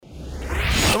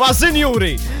Ma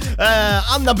sinjuri,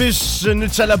 għanna biex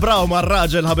niċċelebraw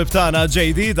mar-raġel ħabib tagħna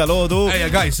JD tal-għodu. Ejja,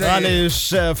 guys,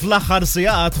 għaliex fl-aħħar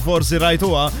sigħat forsi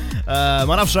rajtuha,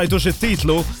 ma nafx rajtux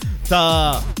it-titlu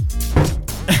ta'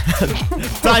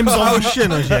 Times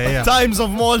of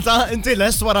Malta, inti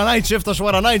lest wara night shift għax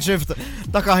wara night shift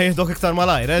dak ħieħdok iktar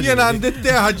malajr. Jien għandi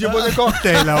t-teħ ġibu li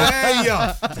cocktail.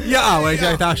 Ejja. Jaqaw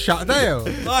ġajta għax-xaqda jew.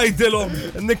 Għajdilhom.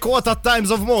 Nikwota Times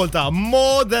of Malta.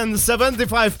 More than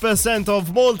 75%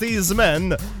 of Maltese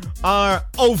men are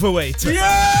overweight.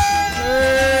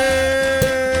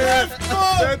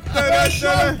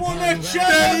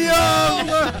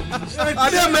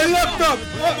 Għadjem il-laptop!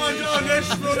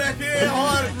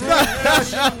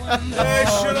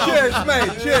 Cheers,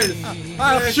 mate, cheers!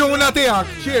 Xuna tijak,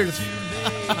 cheers!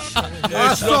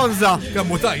 Sonza!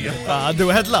 Kammu tajja. Għaddu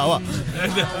għed lawa.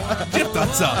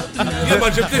 Ġibtazza. Jemma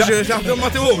ġibtix xaħdem ma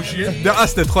tiħux. Da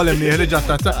qastet tħolem liħli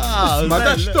ġattazza. Ma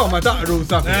dax toma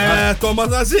taqruza. Toma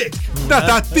ta' zik. Da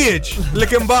ta' t-tieċ li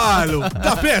kien baqalu.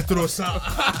 Ta' Petrus.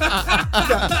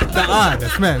 Da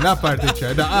għadet, men, la partiċa,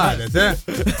 da għadet,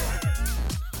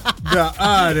 Da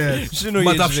għadet.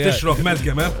 Ma tafx tixrob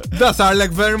Malcolm, Da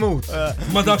sarlek vermut.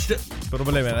 Ma tafx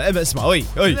Problemi, isma, oj.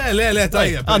 Le,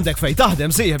 tajjeb. Għandek fej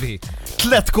taħdem sieħbi.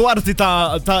 3/4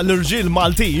 ta' l-irġil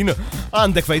Maltin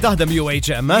għandek fej taħdem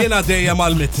UHM. Jena dejja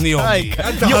mal-mitni jommi.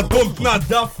 Għadbum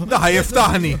tnaddaf. Da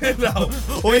jiftaħni.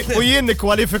 U jien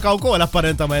nikkwalifika wkoll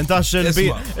apparentament għax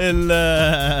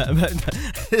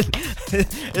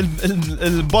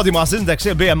il-body mass index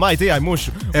il-BMI tiegħi mhux.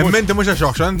 Menti mhux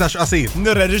għax għandax qasir.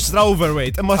 Nirreġistra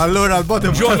overweight. Allura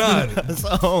l-body Ġonar.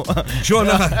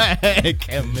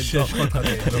 Kemm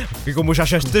Kikum mux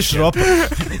għax tixrob.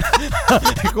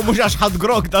 Kikum mux għax ħad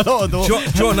grog dal-ħodu.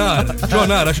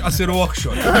 Ġonar, għax qasiru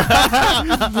workshop.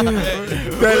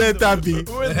 Teletabbi.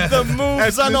 With the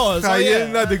moves and all.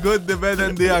 Tajilna the good, the bad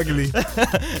and the ugly.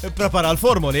 Prepara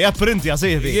l-formuli, printi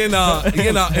għasihbi.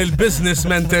 Jena il-business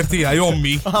mentor tija,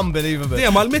 jommi. Unbelievable.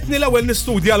 Tija, mal-mitni l-ewel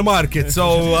nistudja l-market,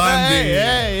 so għandi.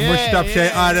 Mux tab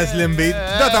xej għares l-imbit.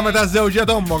 Data ma ta' zewġa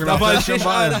tommok. Ta'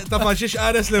 falxiex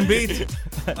għares l-imbit.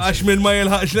 Għax minn ma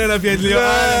jilħaqx l-ena fjedli.